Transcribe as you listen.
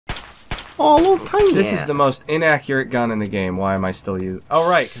Oh, little tiny. This is the most inaccurate gun in the game. Why am I still using? Oh,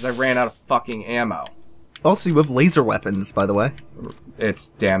 right, because I ran out of fucking ammo. Also, you have laser weapons, by the way. It's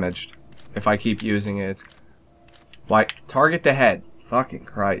damaged. If I keep using it, it's... Why? Target the head. Fucking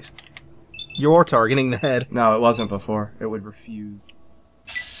Christ. You're targeting the head. No, it wasn't before. It would refuse.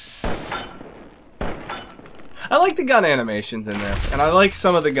 I like the gun animations in this, and I like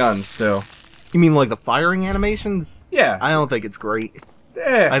some of the guns, too. You mean like the firing animations? Yeah. I don't think it's great.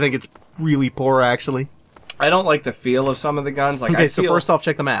 Eh. I think it's really poor, actually. I don't like the feel of some of the guns. Like, Okay, so first off,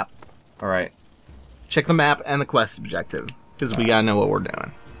 check the map. Alright. Check the map and the quest objective, because we gotta know what we're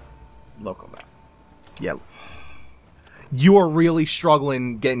doing. Local map. Yep. You are really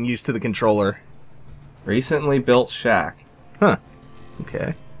struggling getting used to the controller. Recently built shack. Huh.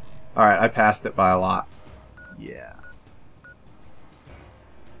 Okay. Alright, I passed it by a lot. Yeah.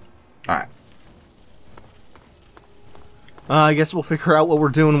 Alright. I guess we'll figure out what we're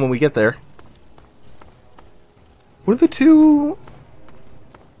doing when we get there. What are the two...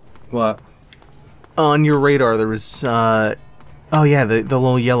 What? On your radar, there was, oh yeah, the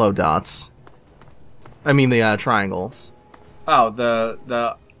little yellow dots. I mean, the, triangles. Oh,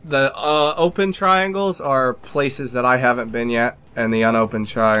 the open triangles are places that I haven't been yet, and the unopened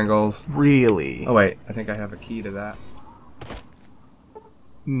triangles... Really? Oh wait, I think I have a key to that.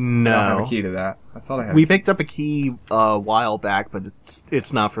 No. I don't have a key to that. I thought I had We picked up a key a while back, but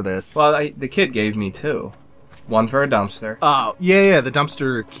it's not for this. Well, the kid gave me two. One for a dumpster. Oh, yeah, the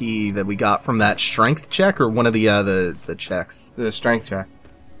dumpster key that we got from that strength check, or one of the checks? The strength check.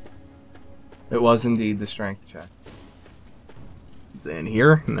 It was indeed the strength check. It's in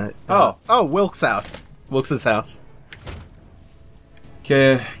here. Oh, Wilkes' house. Wilkes' house.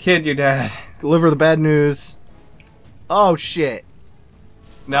 Kid, your dad. Deliver the bad news. Oh, shit.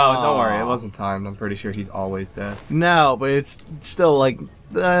 No, don't worry. It wasn't timed. I'm pretty sure he's always dead. No, but it's still like,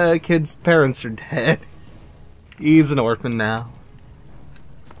 the kid's parents are dead. He's an orphan now.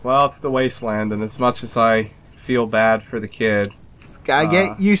 Well, it's the Wasteland, and as much as I feel bad for the kid... This guy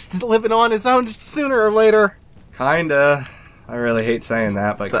get used to living on his own sooner or later. Kinda. I really hate saying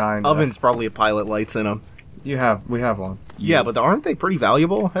that, but the kinda. Oven's probably a pilot lights in them. We have one. Yeah, but aren't they pretty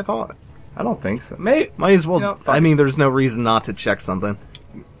valuable, I thought? I don't think so. Might as well... You know, I mean, there's no reason not to check something.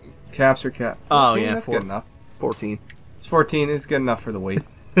 Caps or cap? 14? Oh, yeah. That's good enough. 14. It's 14 is good enough for the weight.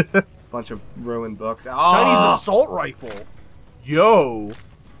 Bunch of ruined books. Chinese assault rifle. Yo.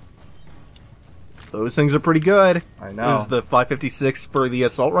 Those things are pretty good. I know. Is the 5.56 for the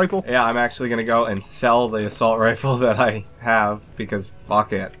assault rifle? Yeah, I'm actually gonna go and sell the assault rifle that I have because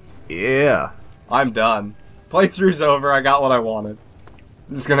fuck it. Yeah. I'm done. Playthrough's over. I got what I wanted.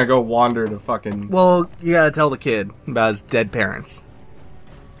 I'm just gonna go wander to fucking... Well, you gotta tell the kid about his dead parents.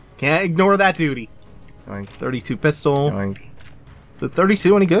 Can't ignore that duty. Yoink. 32 pistol. Yoink. The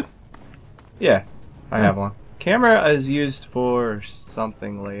 32 any good? Yeah, I have one. Camera is used for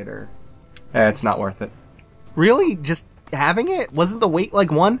something later. It's not worth it. Really? Just having it? Wasn't the weight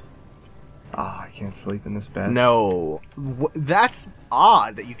like one? Ah, I can't sleep in this bed. No. That's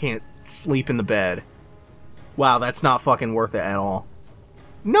odd that you can't sleep in the bed. Wow, that's not fucking worth it at all.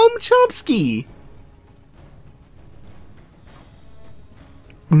 Noam Chomsky!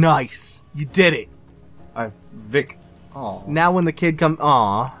 Nice. You did it. Vic. Oh. Now when the kid comes...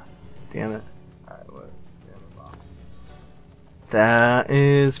 Aw. Damn it. Alright, what? That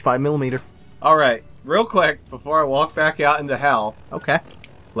is 5mm. Alright, real quick, before I walk back out into hell, Okay.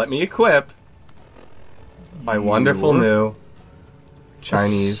 let me equip my wonderful new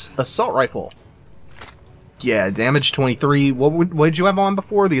Chinese... assault rifle. Yeah, damage 23. What did you have on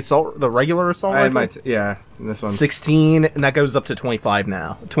before? The regular assault I had rifle? yeah, this one's... 16, and that goes up to 25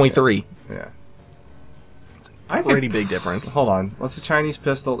 now. 23. Yeah. Pretty big difference. Hold on, what's the Chinese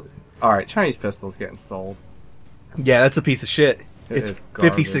pistol? Alright, Chinese pistol's getting sold. Yeah, that's a piece of shit. It's is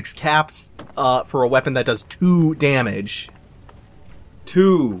garbage. 56 caps for a weapon that does 2 damage.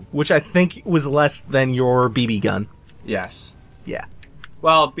 2! Which I think was less than your BB gun. Yes. Yeah.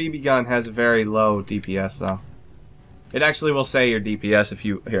 Well, BB gun has a very low DPS, though. It actually will say your DPS if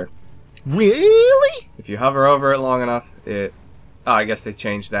you... Here. Really? If you hover over it long enough, it... Oh, I guess they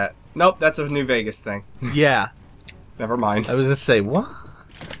changed that. Nope, that's a New Vegas thing. Yeah. Never mind. I was gonna say, what?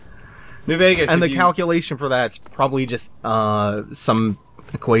 New Vegas. And the calculation for that's probably just some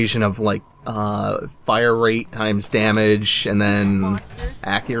equation of like fire rate times damage and then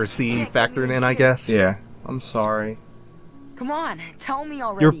accuracy factored in, I guess. Yeah. I'm sorry. Come on, tell me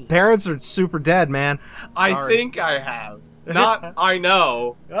already. Your parents are super dead, man. I Sorry. think I have. Not I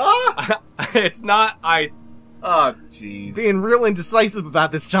know. It's not I... Oh, jeez. Being real indecisive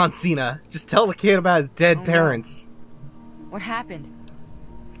about this, John Cena. Just tell the kid about his dead parents. What happened?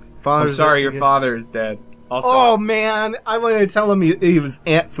 I'm sorry, your father is dead. Also, oh man, I wanted to tell him he was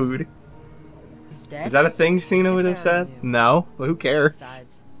ant food. He's dead? is that a thing Cena would have Guess I already said? knew. No, well, who cares?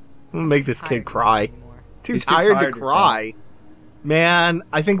 Besides, I'm gonna make this kid cry. Too He's tired to tired to cry. Man,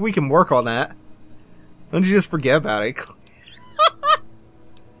 I think we can work on that. Don't you just forget about it?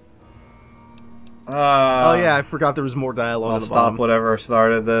 Oh yeah, I forgot there was more dialogue I'll on the stop bottom. whatever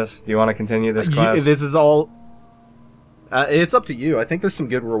started this. Do you want to continue this quest? This is all... it's up to you. I think there's some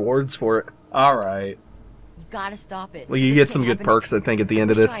good rewards for it. Alright. You gotta stop it. Well, you This get can't some good happen perks, I again. think, at the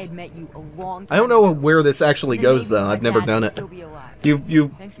end of Wish I this. had met you a long I don't time know ago. where this actually Then goes, maybe though. my I've never dad done would it. still be alive. You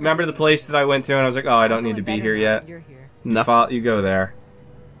Thanks for remember the doing place that I went to and I was like, oh, I don't need to be Feeling here better yet? now that you're here. No. You go there.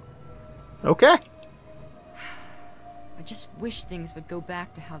 Okay. I just wish things would go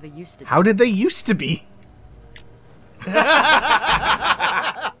back to how they used to be. How did they used to be?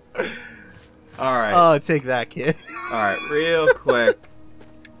 Alright. Oh, take that, kid. Alright, real quick.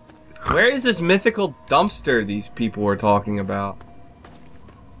 Where is this mythical dumpster these people were talking about?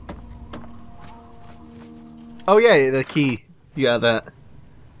 Oh, yeah, the key. You got that.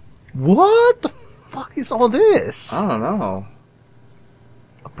 What the fuck is all this? I don't know.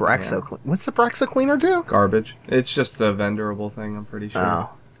 A Braxo cleaner. What's the Braxo cleaner do? Garbage. It's just a vendorable thing, I'm pretty sure. Oh.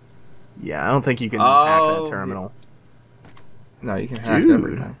 Yeah, I don't think you can hack that terminal. No, you can hack Dude.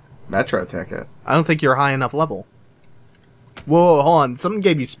 everything. Metro ticket. I don't think you're high enough level. Whoa, hold on. Someone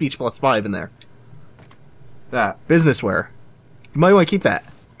gave you speech plus 5 in there. That. Businessware. You might want to keep that.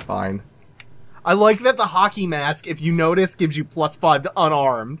 Fine. I like that the hockey mask, if you notice, gives you plus 5 to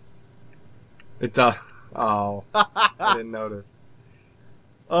unarmed. It does. Oh. I didn't notice.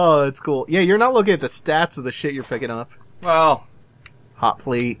 Oh, that's cool. Yeah, you're not looking at the stats of the shit you're picking up. Well. Hot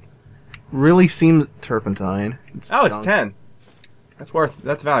plate. Really seems turpentine. It's junk. 10.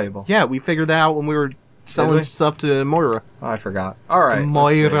 That's valuable. Yeah, we figured that out when we were selling we? stuff to Moira. Oh, I forgot. Alright.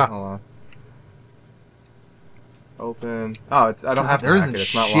 Moira. Hold on. Open. Oh, I don't have to There's hack it.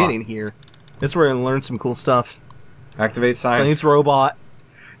 It's not shit locked. in here. That's where I learned some cool stuff. Activate science. Science robot.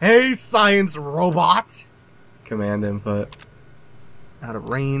 Hey, science robot! Command input. Out of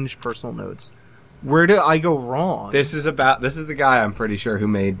range, personal notes. Where did I go wrong? This is the guy I'm pretty sure who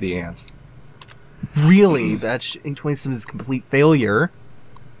made the ants. Really? That in 27 is a complete failure.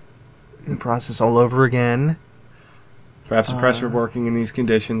 And process all over again. Perhaps the pressure working in these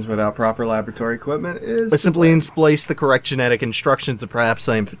conditions without proper laboratory equipment is... I simply splice the correct genetic instructions, and perhaps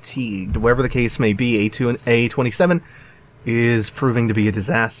I am fatigued. Whatever the case may be, A2 and A27 is proving to be a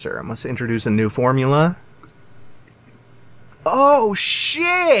disaster. I must introduce a new formula. Oh,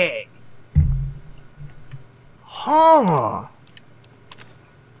 shit! Huh.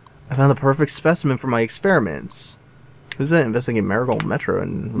 I found the perfect specimen for my experiments. Who's that? Investigate Marigold Metro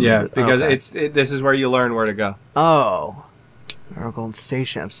and... Yeah, because okay. this is where you learn where to go. Oh. Marigold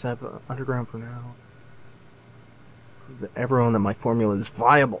Station. I've set up underground for now. Prove to everyone that my formula is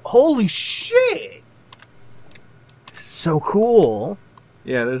viable. Holy shit! So cool.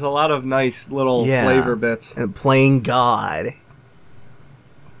 Yeah, there's a lot of nice little flavor bits. And playing God.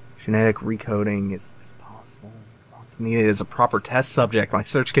 Genetic recoding is possible. What's needed is a proper test subject. My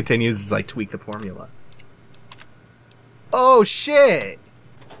search continues as I tweak the formula. Oh shit!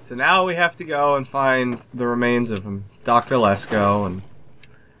 So now we have to go and find the remains of him. Dr. Lesko and...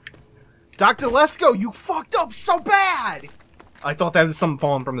 Dr. Lesko, you fucked up so bad! I thought that was something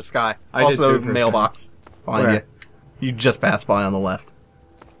falling from the sky. I also, did too for a mailbox. Behind Where? you. You just passed by on the left.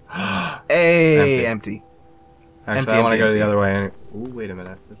 Hey, empty. Actually, Empty, I want to go empty. the other way. Ooh, wait a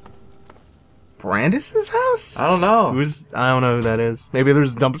minute. This is... Brandis's house? I don't know. I don't know who that is. Maybe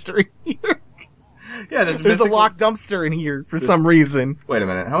there's a dumpster in here. Yeah, There's a locked dumpster in here for some reason. Wait a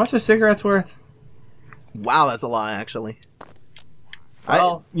minute. How much are cigarettes worth? Wow, that's a lot, actually.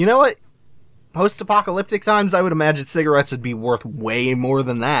 Well... You know what? Post-apocalyptic times, I would imagine cigarettes would be worth way more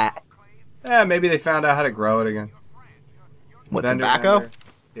than that. Yeah, maybe they found out how to grow it again. What, Vendor, tobacco? vendor.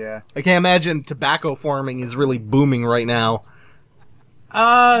 Yeah. I can't imagine tobacco farming is really booming right now.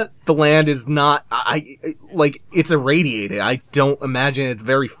 Uh, The land is not... like, it's irradiated. I don't imagine it's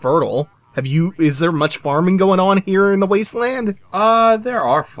very fertile. Is there much farming going on here in the Wasteland? there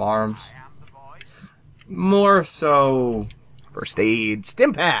are farms. More so... First aid,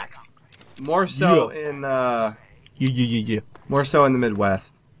 stim packs. More so Yeah. in, Yeah. more so in the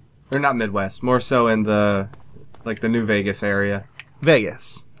Midwest. Or not Midwest. More so in the, like, the New Vegas area.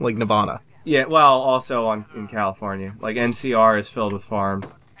 Vegas, like Nevada. Yeah, well, also in California. Like, NCR is filled with farms.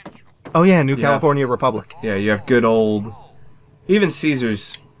 Oh yeah, New Yeah. California Republic. Yeah, you have good old... Even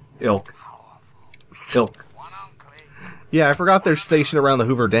Caesar's ilk. Yeah, I forgot they're stationed around the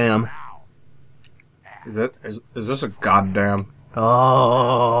Hoover Dam. Is this a goddamn...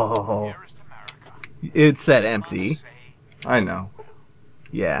 Oh. It said empty. I know.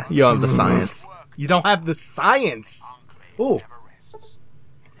 Yeah, you don't have the science. You don't have the science! Ooh.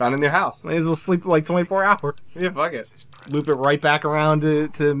 Found a new house. Might as well sleep for like 24 hours. Yeah, fuck it. Loop it right back around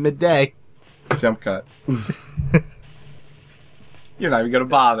to midday. Jump cut. You're not even gonna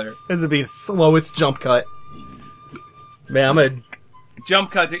bother. This would be the slowest jump cut. Man, I'm gonna...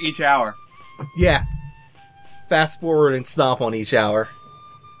 Jump cut to each hour. Yeah. Fast forward and stop on each hour.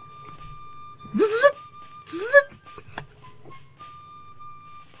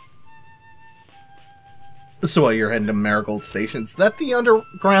 So what, you're heading to Marigold Station? Is that the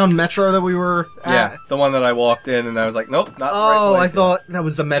underground metro that we were at? Yeah, the one that I walked in and I was like, nope, not Oh, the right I place. thought that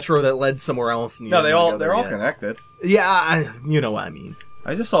was the metro that led somewhere else. And you No, didn't go they're there all yet. connected. Yeah, you know what I mean.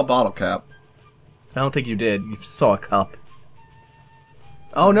 I just saw bottle cap. I don't think you did. You saw a cup.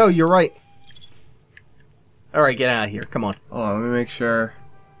 Oh no, you're right. Alright, get out of here. Come on. Hold on, let me make sure.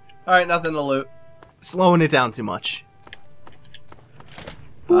 Alright, nothing to loot. Slowing it down too much.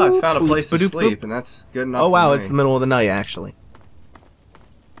 Oh, I found a place to Boop, boop, sleep, boop. and that's good enough Oh wow, for it's the me. middle of the night, actually.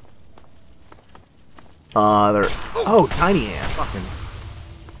 They're... Oh, tiny ants. Fucking...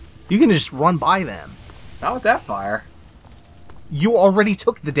 You can just run by them. Not with that fire. You already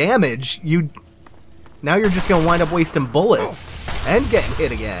took the damage. Now you're just gonna wind up wasting bullets. And getting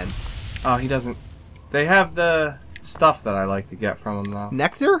hit again. Oh, he doesn't... They have the stuff that I like to get from them, though.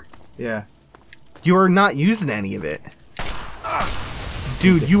 Nectar? Yeah. You're not using any of it.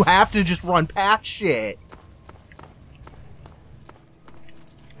 Dude, you have to just run past shit.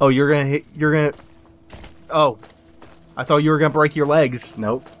 Oh, you're gonna hit... You're gonna... Oh. I thought you were gonna break your legs.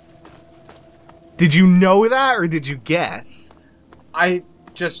 Nope. Did you know that, or did you guess? I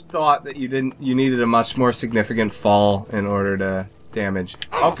just thought that you needed a much more significant fall in order to damage.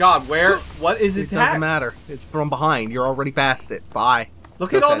 Oh god, where? What is it? It doesn't matter. It's from behind. You're already past it. Bye.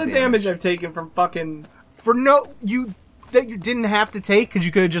 Look Took at all that the damage I've taken from fucking... For no... That you didn't have to take because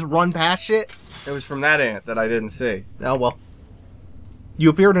you could have just run past shit? It was from that ant that I didn't see. Oh, well. You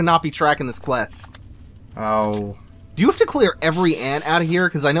appear to not be tracking this quest. Oh. Do you have to clear every ant out of here?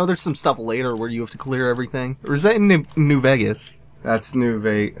 Because I know there's some stuff later where you have to clear everything. Or is that in New Vegas? That's New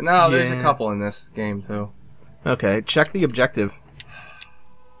Vegas. No, there's a Yeah. couple in this game, too. Okay, check the objective.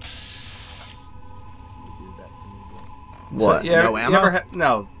 What? So, yeah, No you ammo? ever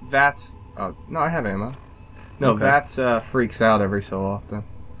no, Vats... Oh, no, I have ammo. No, Okay. Vats freaks out every so often.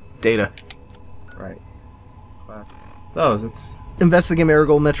 Data. Right. Those, it's... Investigate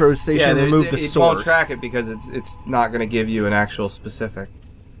Marigold Metro Station. Yeah, Remove the it source. won't track it because it's not going to give you an actual specific.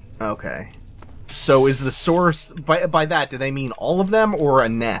 Okay. So is the source... By that, do they mean all of them or a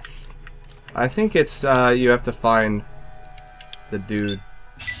nest? I think it's, you have to find the dude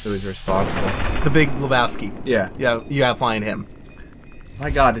who is responsible. The big Lebowski. Yeah. Yeah, you gotta find him. My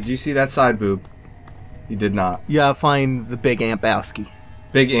god, did you see that side boob? You did not. You gotta find the big Aunt Bowski.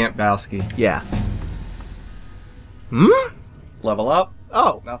 Big Ant Bowski. Yeah. Hmm? Level up?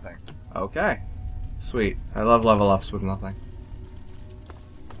 Oh. Nothing. Okay. Sweet. I love level ups with nothing.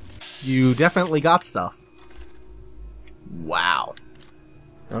 You definitely got stuff. Wow.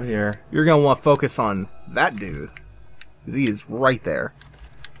 Go here. You're gonna want to focus on that dude. Because he is right there.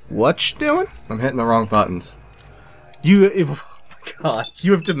 What you doing? I'm hitting the wrong buttons. Oh my god.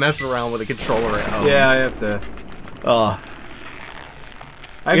 You have to mess around with a controller at home. Yeah, I have to...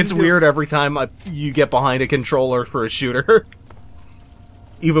 It's weird every time you get behind a controller for a shooter.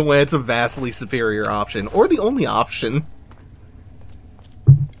 Even when it's a vastly superior option. Or the only option.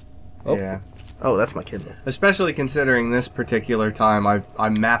 Oh. Yeah. Oh, that's my Kindle. Especially considering this particular time, I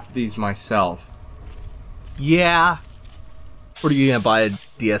mapped these myself. Yeah. What are you gonna buy a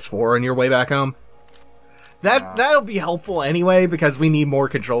DS4 on your way back home? That'll be helpful anyway, because we need more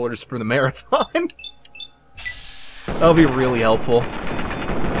controllers for the marathon. That'll be really helpful.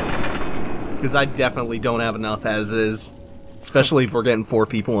 Because I definitely don't have enough as is. Especially if we're getting 4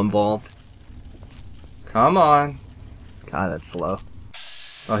 people involved. Come on. God, that's slow.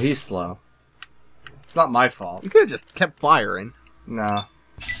 Oh, he's slow. It's not my fault. You could have just kept firing. Nah.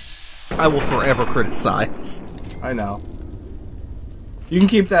 I will forever criticize. I know. You can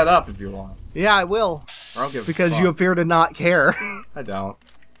keep that up if you want. Yeah, I will. I don't give a Because fuck. you appear to not care. I don't.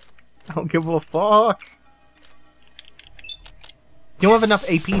 I don't give a fuck. You don't have enough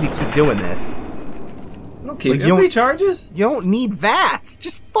AP to keep doing this. I don't keep Like, it. you don't- Recharges? You don't need VATS.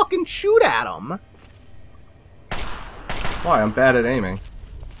 Just fucking shoot at them. Why? I'm bad at aiming.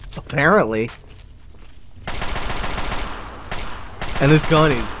 Apparently. And this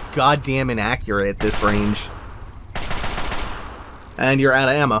gun is goddamn inaccurate at this range. And you're out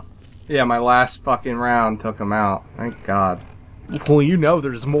of ammo. Yeah, my last fucking round took him out. Thank God. Well, you know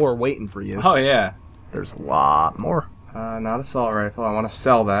there's more waiting for you. Oh, yeah. There's a lot more. Not assault rifle. I want to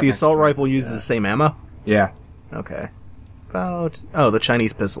sell that. The assault rifle uses the same ammo? Yeah. Okay. About... Oh, the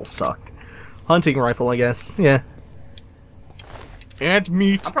Chinese pistol sucked. Hunting rifle, I guess. Yeah. Ant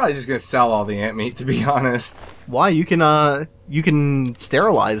meat. I'm probably just gonna sell all the ant meat, to be honest. Why? You can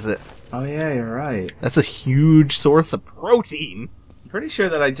sterilize it. Oh yeah, you're right. That's a huge source of protein. I'm pretty sure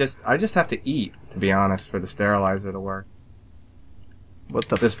that I just have to eat, to be honest, for the sterilizer to work. What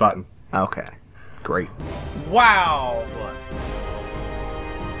the... This button. Okay. Great. Wow!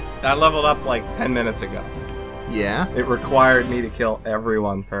 That leveled up like 10 minutes ago. Yeah? It required me to kill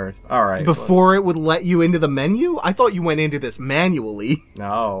everyone first. Alright. Before it would let you into the menu? I thought you went into this manually.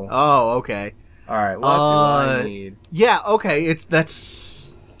 No. Oh, okay. Alright, what do I need? Yeah, okay,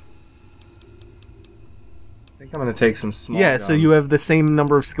 that's... I think I'm gonna take some small guns. So you have the same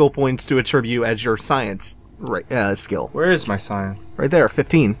number of skill points to attribute as your science skill. Where is my science? Right there,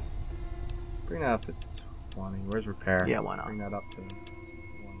 15. Bring that up to 20. Where's repair? Yeah, why not? Bring that up to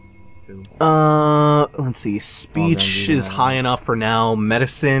 1, 2. Let's see. Speech is high enough for now.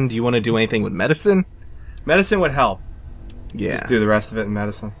 Medicine, do you want to do anything with medicine? Medicine would help. Yeah. Just do the rest of it in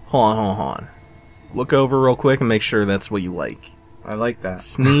medicine. Hold on. Look over real quick and make sure that's what you like. I like that.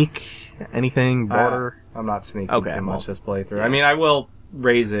 Sneak, anything, barter. I'm not sneaking too much this playthrough. Yeah. I mean, I will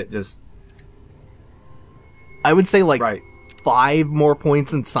raise it, just... I would say, like, Right. 5 more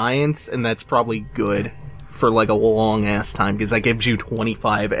points in science, and that's probably good for, like, a long-ass time, because that gives you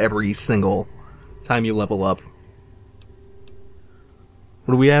 25 every single time you level up.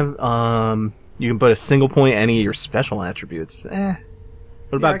 What do we have? You can put a single point any of your special attributes. What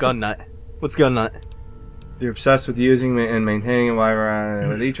about gun nut? What's gun nut? You're obsessed with using and maintaining a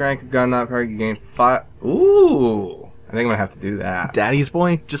with each rank of gun nut perk, you gain 5... Ooh! I think I'm gonna have to do that. Daddy's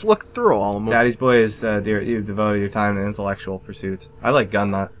boy? Just look through all of them. Daddy's boy is, you've devoted your time to intellectual pursuits. I like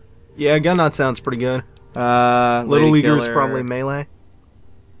gun nut. Yeah, gun nut sounds pretty good. Little Leaguer's probably melee.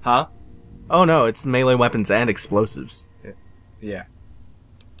 Huh? Oh no, it's melee weapons and explosives. Yeah.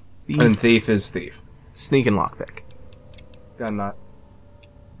 Thief. And thief is thief. Sneak and lockpick. Gun nut.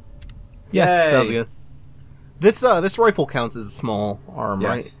 Yeah, Yay. sounds good. This rifle counts as a small arm, Yes.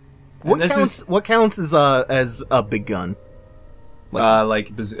 right? What counts as a big gun?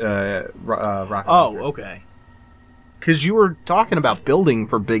 Rocket Oh, launcher. okay. Because you were talking about building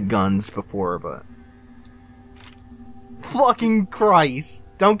for big guns before, but... Fucking Christ.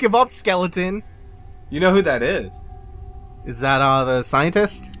 Don't give up, skeleton. You know who that is? Is that, the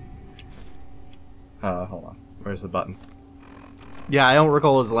scientist? Hold on. Where's the button? Yeah, I don't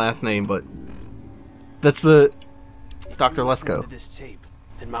recall his last name, but... That's the... Dr. Lesko. This tape,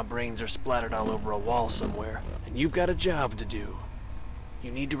 then my brains are splattered all over a wall somewhere, and you've got a job to do.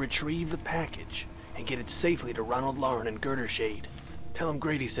 You need to retrieve the package and get it safely to Ronald Lauren and Girder Shade. Tell him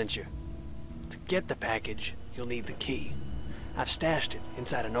Grady sent you. To get the package, you'll need the key. I've stashed it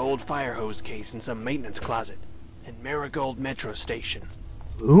inside an old fire hose case in some maintenance closet in Marigold Metro Station.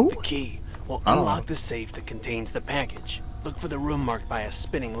 Ooh? The key will unlock the safe that contains the package. Look for the room marked by a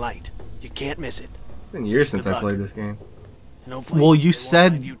spinning light. You can't miss it. It's been years since I played this game. And hopefully Well, they you won't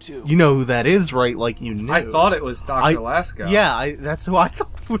said find you too. you know who that is, right? Like, you knew. I thought it was Dr. Lesko. Yeah, that's who I thought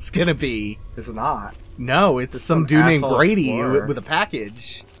it was gonna be. It's not. No, it's Just some some dude named asshole Grady explorer. with a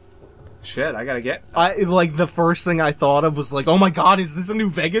package. Shit, I gotta get... Like, the first thing I thought of was like, oh my god, is this a New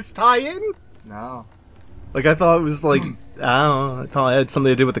Vegas tie-in? No. Like, I thought it was like, I don't know, I thought it had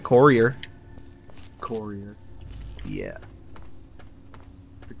something to do with the courier. Courier. Yeah.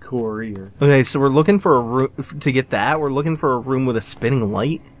 The courier. Okay, so we're looking for a room, to get that, we're looking for a room with a spinning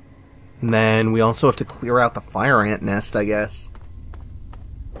light. And then we also have to clear out the fire ant nest, I guess.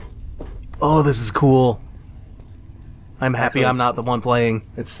 Oh, this is cool. I'm happy Actually, I'm not the one playing.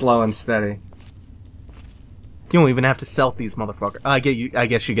 It's slow and steady. You don't even have to stealth these motherfuckers. I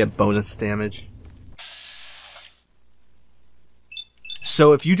guess you get bonus damage.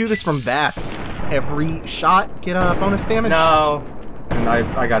 So if you do this from VATS, does every shot get a bonus damage? No. And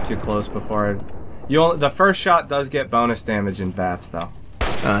I got too close before the first shot does get bonus damage in VATS, though.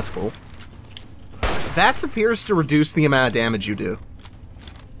 Oh, that's cool. VATS appears to reduce the amount of damage you do.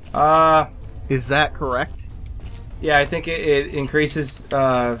 Is that correct? Yeah, I think it increases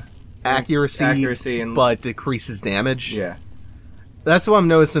Accuracy, and... but decreases damage. Yeah. That's what I'm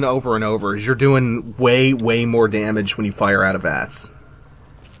noticing over and over, is you're doing way, way more damage when you fire out of VATS.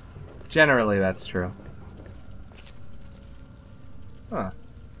 Generally, that's true. Huh.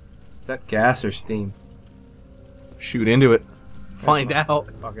 Is that gas or steam? Shoot into it. Find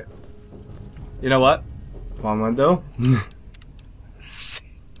out. Fuck it. You know what? What I'm gonna do?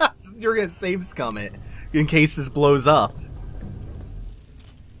 You're gonna save scum it in case this blows up.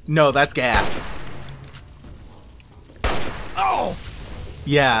 No, that's gas.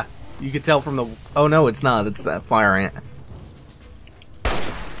 Yeah, you could tell from the... Oh, no, it's not. It's that fire ant.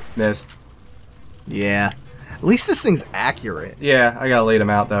 Missed. Yeah. At least this thing's accurate. Yeah, I gotta lead him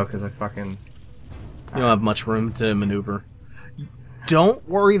out, though, because I fucking... You don't have much room to maneuver. Don't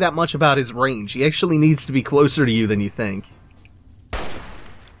worry that much about his range. He actually needs to be closer to you than you think.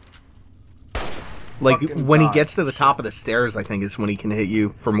 Like, Fucking when he God. gets to the top of the stairs, I think, is when he can hit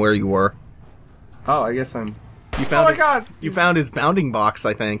you from where you were. Oh, I guess I'm... You found Oh my his, God! You found his bounding box,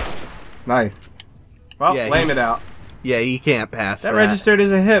 I think. Nice. Well, Yeah, blame it out. Yeah, he can't pass that. That registered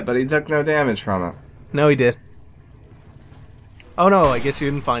as a hit, but he took no damage from it. No, he did. Oh no, I guess you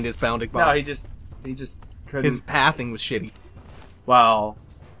didn't find his bounding box. No, he just couldn't... His pathing was shitty. Well...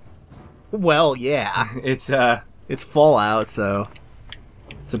 Well, yeah. It's Fallout, so...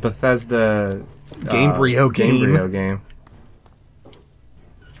 It's a Bethesda... Gamebryo game. Gamebryo game.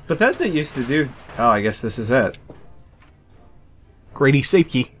 Bethesda used to do... Oh, I guess this is it. Grady safe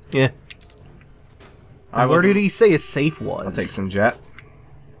key. Yeah. Where did he say his safe was? I'll take some jet.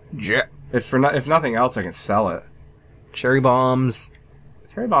 Jet. If nothing else, I can sell it. Cherry bombs.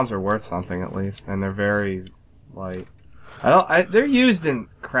 Cherry bombs are worth something at least, and they're very light. They're used in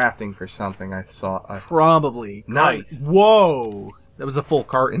crafting for something. I saw. Probably. Nice. Whoa, that was a full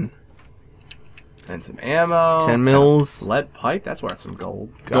carton. And some ammo. 10 mils. Lead pipe. That's worth some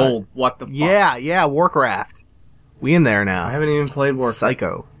gold. Got Gold. What the fuck? Yeah, Warcraft. We in there now. I haven't even played Warcraft.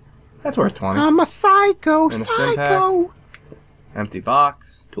 Psycho. That's worth 20. I'm a psycho, And a stim pack. psycho. Empty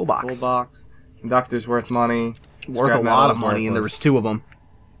box. Toolbox. Toolbox. Conductor's worth money. Worth Scrap a metal lot of is money, and there was worthless. 2 of them.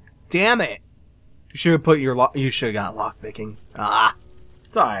 Damn it! You should have put your You should have got lockpicking. Ah,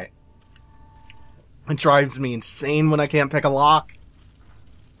 It's alright. it drives me insane when I can't pick a lock.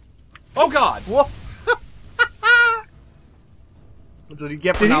 Oh god! Whoa! That's what you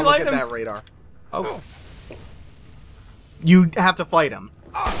get for Did he not light looking at him? that radar. Oh. You have to fight him.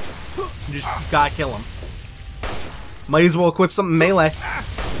 You just gotta kill him. Might as well equip something melee.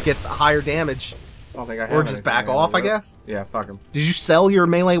 Gets higher damage. I don't think I have Or just anything back I can off, do. I guess? Yeah, fuck him. Did you sell your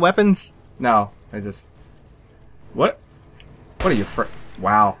melee weapons? No, I just... What? What are you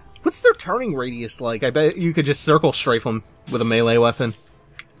Wow. What's their turning radius like? I bet you could just circle strafe them with a melee weapon.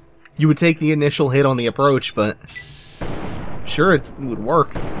 You would take the initial hit on the approach, but... Sure, it would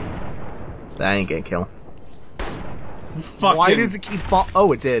work. That ain't gonna kill. Fucking... Why does it keep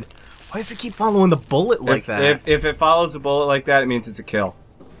Oh, it did. Why does it keep following the bullet like that? If it follows a bullet like that, it means it's a kill.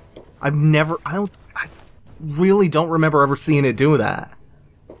 I really don't remember ever seeing it do that.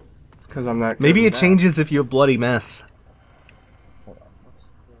 It's because I'm not good Maybe at it that. changes if you have bloody mess.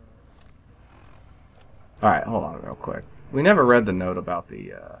 Alright, hold on real quick. We never read the note about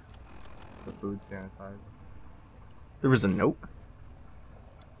the food sanitizer. There was a note?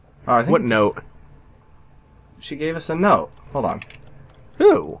 Oh, I think What it's- note? She gave us a note. Hold on.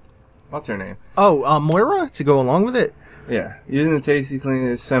 Who? What's her name? Oh, Moira? To go along with it? Yeah. Using the tasty clean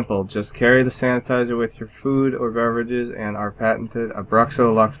is simple. Just carry the sanitizer with your food or beverages and our patented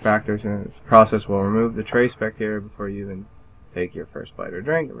Abruxo-Lux factors in this process will remove the trace bacteria before you even take your first bite or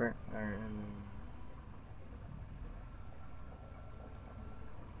drink.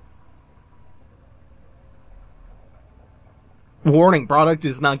 Warning, product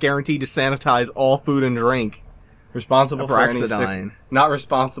is not guaranteed to sanitize all food and drink. Responsible for any Abraxadine. not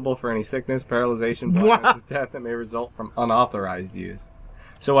responsible for any sickness, paralyzation, What? blindness, and death that may result from unauthorized use.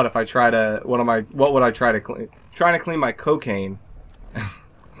 So what if I try to? What would I try to clean? Trying to clean my cocaine.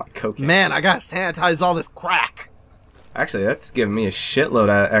 My cocaine. Man, I gotta sanitize all this crack. Actually, that's giving me a shitload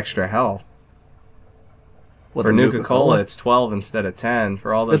of extra health. What, For the Nuka-Cola, it's 12 instead of 10.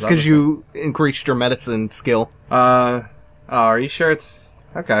 For all those. That's because other you increased your medicine skill. things. Oh, are you sure it's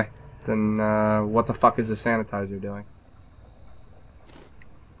okay? Then what the fuck is the sanitizer doing?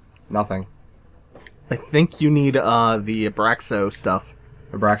 Nothing. I think you need the Abraxo stuff.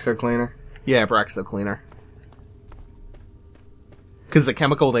 Abraxo cleaner. Yeah, Abraxo cleaner. Because the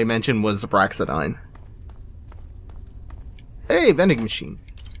chemical they mentioned was Abraxadine. Hey, vending machine.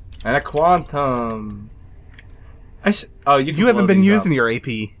 And a quantum. Oh, you. Can You haven't blow been these using up. your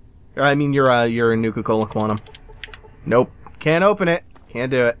AP. I mean, your Nuka-Cola Quantum. Nope. Can't open it.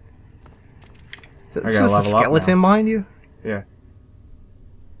 Can't do it. Is it I gotta just a level up skeleton now. behind you? Yeah.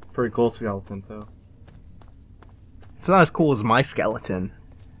 Pretty cool skeleton too. It's not as cool as my skeleton.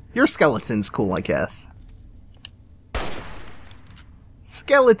 Your skeleton's cool, I guess.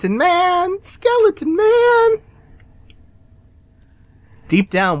 Skeleton man! Skeleton man! Deep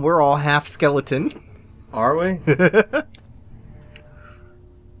down, we're all half skeleton. Are we?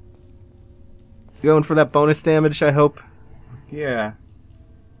 Going for that bonus damage, I hope. Yeah.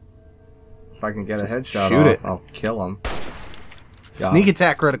 If I can get Just a headshot shoot off, it. I'll kill him. Sneak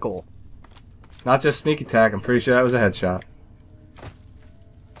attack critical. Not just sneak attack. I'm pretty sure that was a headshot.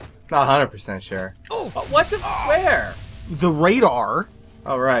 Not 100% sure. Oh, what the? Where? The radar.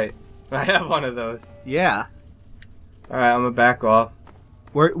 Oh, right. I have one of those. Yeah. Alright, I'm gonna back off.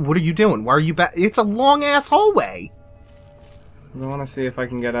 What are you doing? Why are you back? It's a long-ass hallway. I want to see if I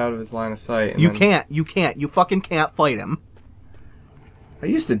can get out of his line of sight. You can't. You can't. You fucking can't fight him. I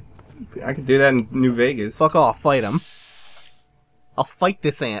could do that in New Vegas. Fuck off. Fight him. I'll fight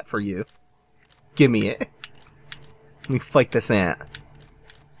this ant for you. Give me it. Let me fight this ant.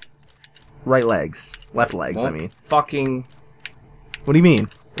 Right legs. Left legs, I mean. Fucking... What do you mean?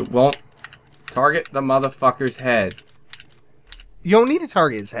 It won't target the motherfucker's head. You don't need to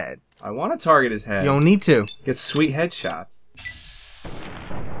target his head. I want to target his head. You don't need to. Get sweet headshots.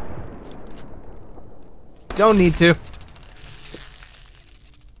 Don't need to.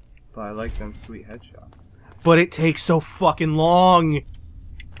 But I like them sweet headshots. But it takes so fucking long.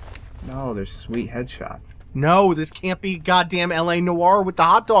 No, they're sweet headshots. No, this can't be goddamn LA Noire with the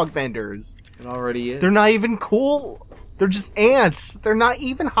hot dog vendors. It already is. They're not even cool. They're just ants. They're not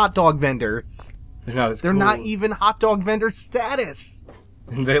even hot dog vendors. They're not as They're cool. not even hot dog vendor status.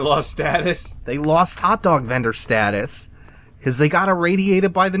 They lost status? They lost hot dog vendor status. Because they got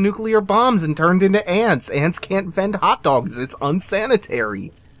irradiated by the nuclear bombs and turned into ants. Ants can't vend hot dogs. It's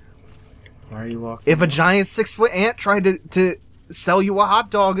unsanitary. Why are you walking? If a giant 6-foot ant tried to sell you a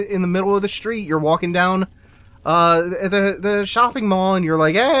hot dog in the middle of the street, you're walking down the shopping mall and you're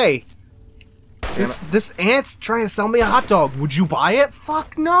like, hey, this ant's trying to sell me a hot dog. Would you buy it?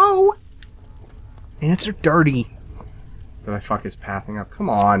 Fuck no. Ants are dirty. Did I fuck his pathing up? Come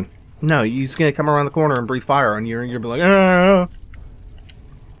on. No, he's gonna come around the corner and breathe fire on you and you'll be like, ah.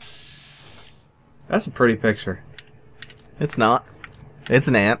 That's a pretty picture. It's not. It's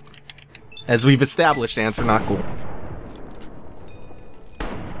an ant. As we've established, ants are not cool.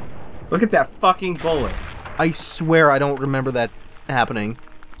 Look at that fucking bullet. I swear I don't remember that happening.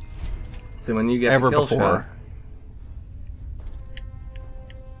 So when you get ever the kill before. shot.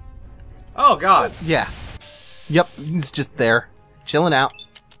 Oh god. Yeah. Yep, he's just there. Chilling out.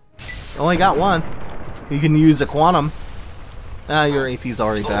 Only got one. You can use a quantum. Ah, your AP's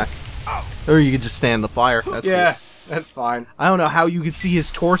already back. Or you could just stand in the fire. That's yeah, cool. that's fine. I don't know how you could see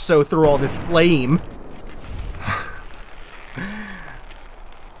his torso through all this flame.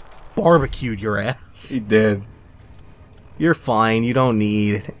 Barbecued your ass. He did. You're fine. You don't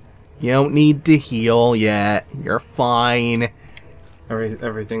need to heal yet. You're fine.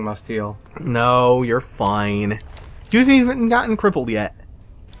 Everything must heal. No, you're fine. You haven't even gotten crippled yet.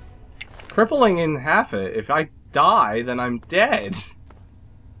 Crippling inhabit. If I die, then I'm dead.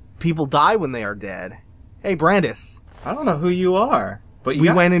 People die when they are dead. Hey, Brandis. I don't know who you are. But We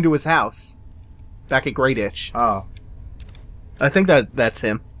went into his house. Back at Grey Ditch. Oh. I think that's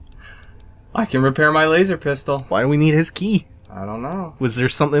him. I can repair my laser pistol. Why do we need his key? I don't know. Was there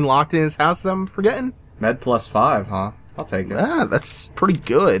something locked in his house that I'm forgetting? Med +5, huh? I'll take it. Ah, that's pretty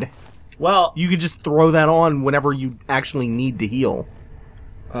good. Well, You could just throw that on whenever you actually need to heal.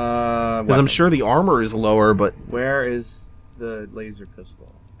 Because I'm sure the armor is lower, but... Where is the laser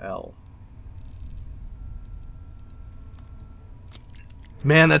pistol? L.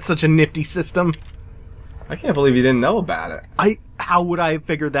 Man, that's such a nifty system. I can't believe you didn't know about it. How would I have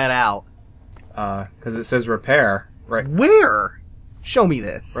figured that out? Because it says repair. Right. Where? Show me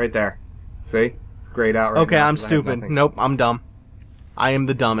this. Right there. See? It's grayed out right Okay, now I'm 'cause I have stupid. nothing. Nope, I'm dumb. I am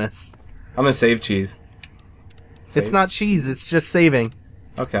the dumbest. I'm gonna save cheese. It's Save? not cheese, it's just saving.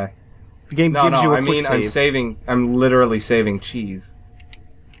 Okay. The game No, gives you a I quick mean, save. I'm literally saving cheese.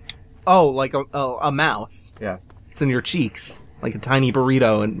 Oh, like a mouse. Yeah. It's in your cheeks. Like a tiny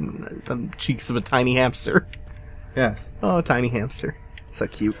burrito and the cheeks of a tiny hamster. Yes. Oh, tiny hamster. So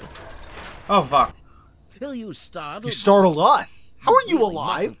cute. Oh, fuck. You startled. You startled us. How are you really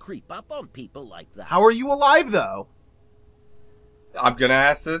alive? mustn't creep up on people like that. How are you alive, though? I'm gonna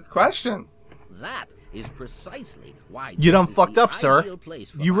ask the question. That is precisely why You done this is fucked the up, sir. ideal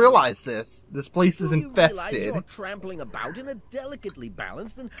place for You my realize this. This place is Do you realize infested. you're trampling about in a delicately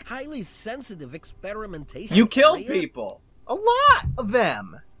balanced and highly sensitive experimentation. You killed area? people. A lot of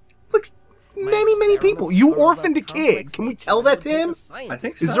them. Like, My many people. experiments You were of a orphaned a kid. complex Can we nature tell that to that him? the scientists I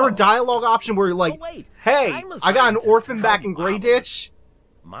think Is so. there a dialogue option where you're like, Oh, wait. hey, I'm a I got an scientist. orphan back How in Grey marvelous. Ditch.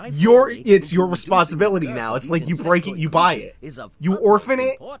 My It's foray your into reducing responsibility the now. dirt It's like you of break it, insectoid you buy creatures it. is of You utmost orphan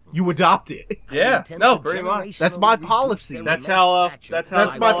it, importance. you adopt it. Yeah, intend no, to pretty much. That's my generationally policy. reduce their That's how, immense stature that's how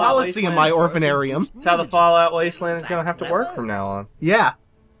That's the my Fallout policy in my Wasteland- orphanarium. That's how the Fallout Wasteland is gonna have to work from now on. Yeah.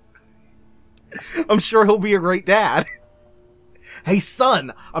 I'm sure he'll be a great dad. Hey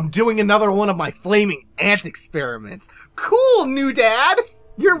son, I'm doing another one of my flaming ant experiments. Cool, new dad!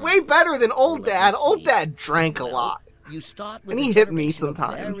 You're way better than old dad. Old dad drank a lot. You start with And he a hit me generation of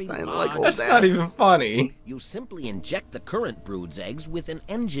sometimes. very I like large old That's dad. not even funny. You simply inject the current brood's eggs with an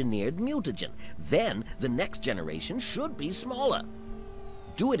engineered mutagen. Then the next generation should be smaller.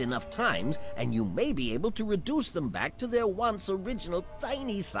 Do it enough times, and you may be able to reduce them back to their once original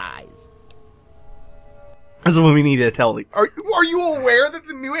tiny size. That's what we need to tell you. Are you aware that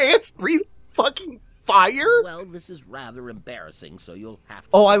the new ants breathe fucking fire? Well, this is rather embarrassing, so you'll have to...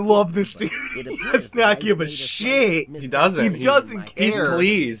 Oh, I love this But dude. it He appears does that not I give a made shit. slight He doesn't. misstep He doesn't in my He's care.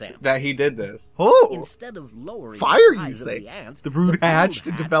 pleased samples. that he did this. Oh, Instead of lowering fire, the you size of say? the ants, The brood hatched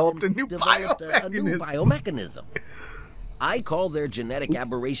and hatched developed a and new developed a new biomechanism. biomechanism. I call their genetic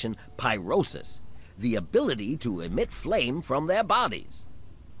aberration pyrosis, the ability to emit flame from their bodies.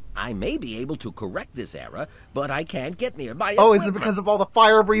 I may be able to correct this error, but I can't get near my Oh, is it equipment. because of all the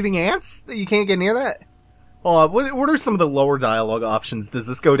fire-breathing ants that you can't get near that? What are some of the lower dialogue options? Does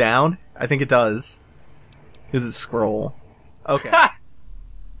this go down? I think it does. Does it scroll? Okay.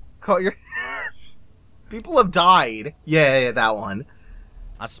 Call your... People have died. Yeah, that one.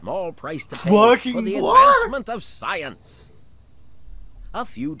 A small price to pay Fucking for the what? advancement of science. A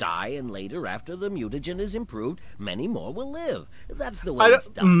few die, and later, after the mutagen is improved, many more will live. That's the way it's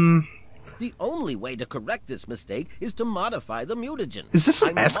done. The only way to correct this mistake is to modify the mutagen. Is this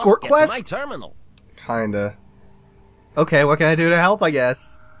an I must escort get quest? To my terminal. Kinda. Okay, what can I do to help, I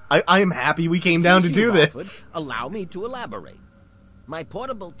guess? I am happy we came down to Since do you've this. offered, allow me to elaborate. My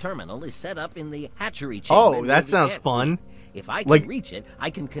portable terminal is set up in the hatchery chamber. Oh, near that the sounds ant fun. queen. If I can Like- reach it, I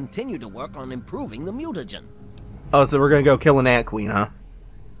can continue to work on improving the mutagen. Oh, so we're gonna go kill an ant queen, huh?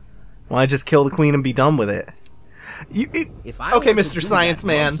 Why just kill the queen and be done with it? If I Okay, were to Mr. do Science that,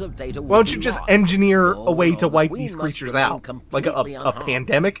 Man, months of data why would don't you be just lost. engineer No, a way no, to the wipe queen these must creatures remain out? Like a completely unharmed.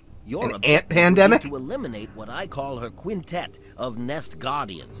 pandemic? Your An objective ant would be pandemic? to eliminate what I call her quintet of nest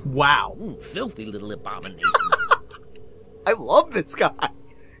guardians. Wow. Filthy little abominations. I love this guy.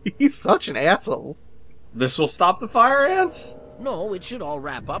 He's such an asshole. This will stop the fire ants? No, it should all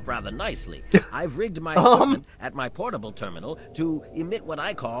wrap up rather nicely. I've rigged my equipment at my portable terminal to emit what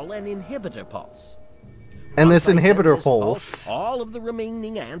I call an inhibitor pulse. And Once this I send inhibitor this pulse. all of the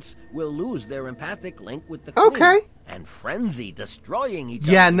remaining ants will lose their empathic link with the queen. Okay. And frenzy, destroying each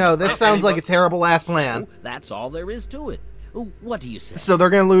Yeah, other. no, this sounds like a terrible ass plan. So, that's all there is to it. What do you say? So they're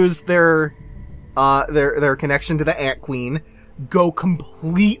gonna lose their connection to the ant queen, go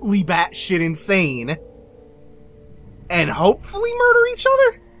completely batshit insane, and hopefully murder each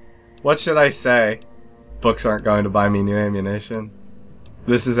other? What should I say? Books aren't going to buy me new ammunition.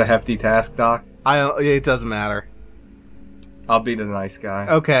 This is a hefty task, Doc. It doesn't matter. I'll be the nice guy.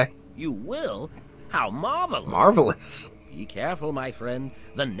 Okay. You will? How marvelous. Marvelous. Be careful, my friend.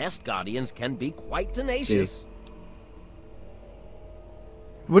 The nest guardians can be quite tenacious.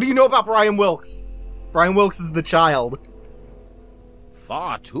 What do you know about Brian Wilkes? Brian Wilkes is the child.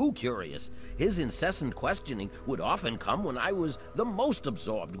 Far too curious. His incessant questioning would often come when I was the most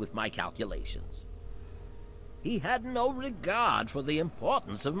absorbed with my calculations. He had no regard for the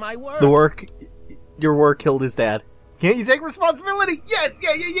importance of my work. Your work killed his dad. Can't you take responsibility?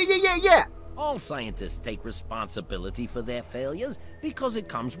 Yeah. All scientists take responsibility for their failures because it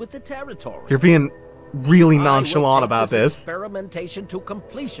comes with the territory. You're being really I will nonchalant take about this this. experimentation to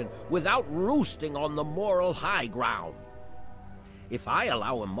completion without roosting on the moral high ground. If I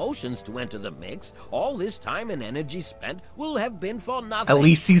allow emotions to enter the mix, all this time and energy spent will have been for nothing. At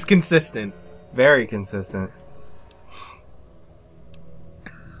least he's consistent. Very consistent.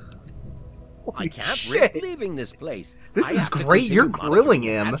 I can't shit. risk leaving this place. This I is have to great. continue You're monitoring grilling the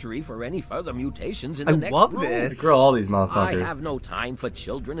him. hatchery for any further mutations in I the next love room. this. Grill all these I motherfuckers. have no time for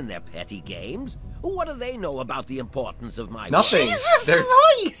children and their petty games. What do they know about the importance of my Nothing. work? Jesus They're-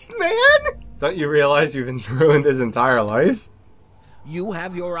 Christ, man! Don't you realize you've ruined his entire life? You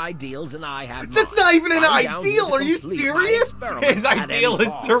have your ideals and I have That's mine. not even an I'm down here ideal. to Are you complete my serious? experiment His at ideal any is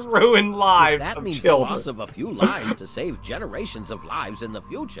cost. to ruin lives If that of means children. the loss of a few lives to save generations of lives in the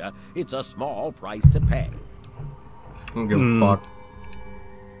future, it's a small price to pay. I don't give a fuck.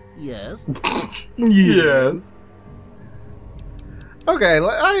 Yes? Yes. Okay,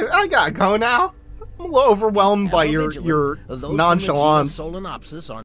 I gotta go now. I'm a little overwhelmed by Ever your vigilant, those from the genus nonchalance. Solenopsis are